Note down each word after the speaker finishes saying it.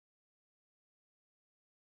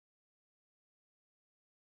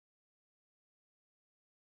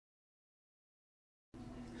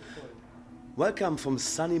Welcome from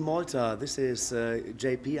sunny Malta. This is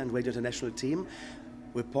JP and Radio International team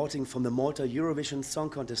reporting from the Malta Eurovision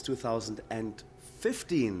Song Contest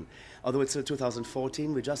 2015. Although it's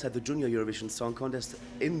 2014, we just had the Junior Eurovision Song Contest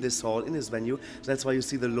in this hall, in this venue. So that's why you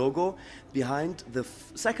see the logo behind. The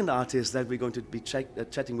second artist that we're going to be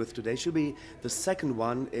chatting with today should be the second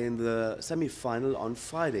one in the semi-final on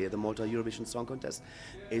Friday at the Malta Eurovision Song Contest.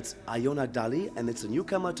 It's Iona Dalli, and it's a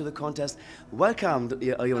newcomer to the contest. Welcome,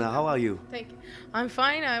 Iona. How are you? Thank you. I'm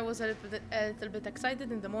fine. I was a little bit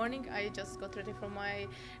excited in the morning. I just got ready for my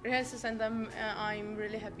rehearsals, and I'm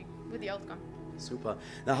really happy with the outcome. Super.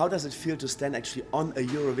 Now, how does it feel to stand actually on a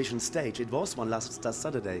Eurovision stage? It was one last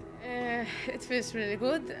Saturday. It feels really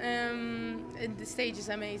good. And the stage is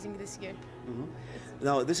amazing this year. Mm-hmm.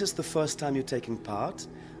 Now, this is the first time you're taking part.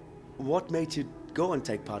 What made you go and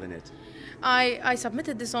take part in it? I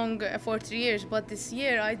submitted the song for 3 years, but this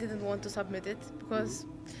year I didn't want to submit it because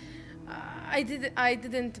I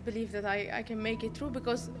didn't believe that I can make it through,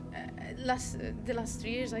 because the last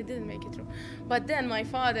 3 years I didn't make it through. But then my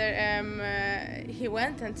father he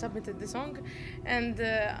went and submitted the song, and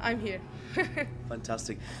I'm here.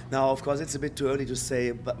 Fantastic. Now, of course, it's a bit too early to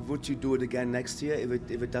say, but would you do it again next year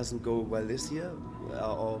if it doesn't go well this year?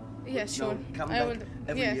 Or yes, sure. Come back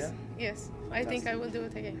every year? Yes. I think I will do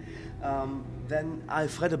it again. Then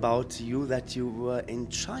I've read about you that you were in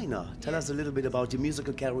China. Tell us a little bit about your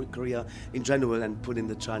musical career in general, and put in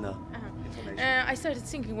the China information. I started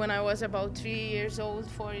singing when I was about 3 years old,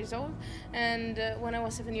 4 years old, and when I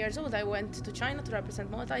was 7 years old, I went to China to represent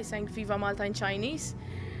Malta. I sang Viva Malta in Chinese.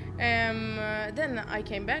 Then I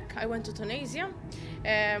came back. I went to Tunisia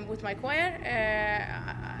with my choir.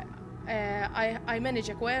 I manage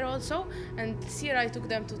a choir also, and this year I took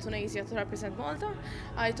them to Tunisia to represent Malta.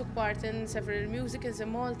 I took part in several musicals in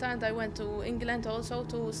Malta, and I went to England also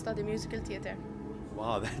to study musical theatre.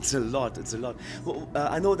 Wow, that's a lot. It's a lot. Well,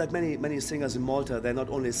 I know that many singers in Malta, they're not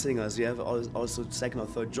only singers. You have also second or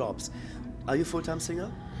third jobs. Are you a full-time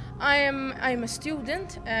singer? I'm a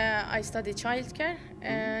student. I study childcare,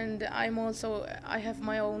 and I have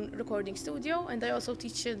my own recording studio, and I also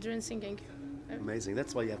teach children singing. Amazing.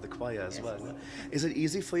 That's why you have the choir as well. No? Is it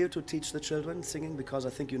easy for you to teach the children singing? Because I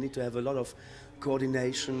think you need to have a lot of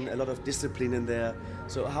coordination, a lot of discipline in there.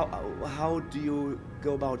 So how do you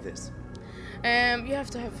go about this? You have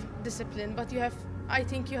to have discipline, but I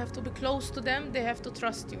think you have to be close to them. They have to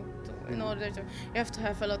trust you in order to. You have to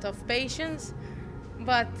have a lot of patience,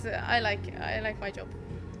 but I like my job.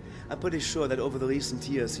 I'm pretty sure that over the recent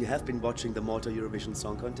years you have been watching the Malta Eurovision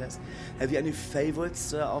Song Contest. Have you any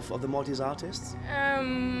favorites of the Maltese artists?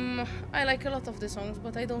 I like a lot of the songs,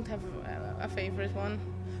 but I don't have a favorite one.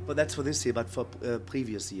 But that's for this year, but for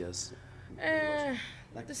previous years?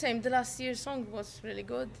 The same. The last year's song was really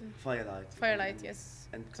good. Firelight. Firelight, yes.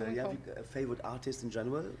 And you have a favorite artist in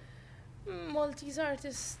general? Maltese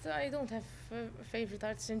artists, I don't have a favorite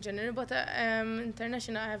artist in general, but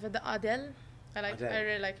international I have Adele. I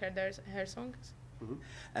really like her songs. Mm-hmm.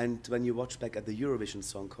 And when you watch back at the Eurovision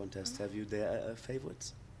Song Contest, have you their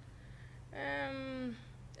favorites?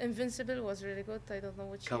 Invincible was really good. I don't know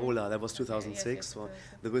which. Carola, that was 2006, yes,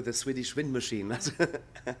 with the Swedish wind machine.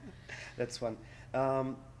 That's fun.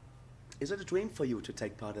 Is it a dream for you to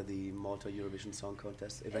take part of the Malta Eurovision Song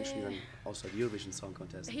Contest, eventually then also the Eurovision Song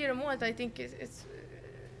Contest? Here in Malta, I think it's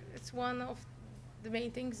one of the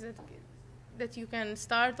main things that you can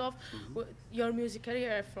start off your music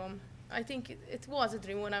career from. I think it was a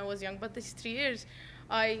dream when I was young, but these 3 years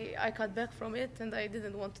I cut back from it, and I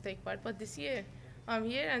didn't want to take part. But this year I'm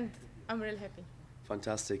here, and I'm really happy.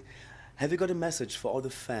 Fantastic. Have you got a message for all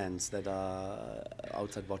the fans that are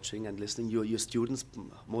outside watching and listening? Your students,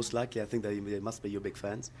 most likely, I think they must be your big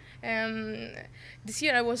fans. This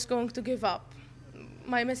year I was going to give up.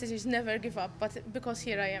 My message is never give up, but because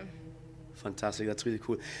here I am. Fantastic, that's really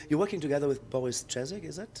cool. You're working together with Boris Cezek,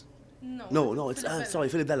 is it? No. No, it's sorry,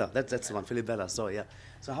 Philip Bella. That's the one, Philip Bella. Sorry, yeah.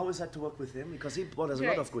 So how is that to work with him? Because he brought us a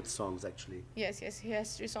lot of good songs, actually. Yes, he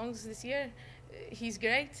has 3 songs this year. He's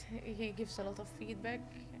great. He gives a lot of feedback.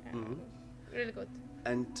 Really good.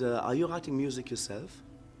 And are you writing music yourself?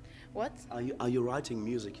 What? Are you writing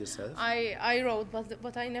music yourself? I wrote,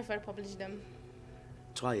 but I never published them.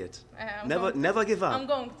 Try it. Never give up. I'm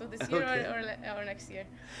going to this year or next year.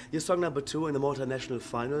 Your song number 2 in the Malta National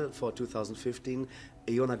Final for 2015,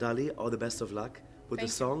 Iona Dalli, all the best of luck with the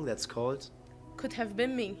song that's called Could Have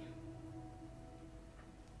Been Me.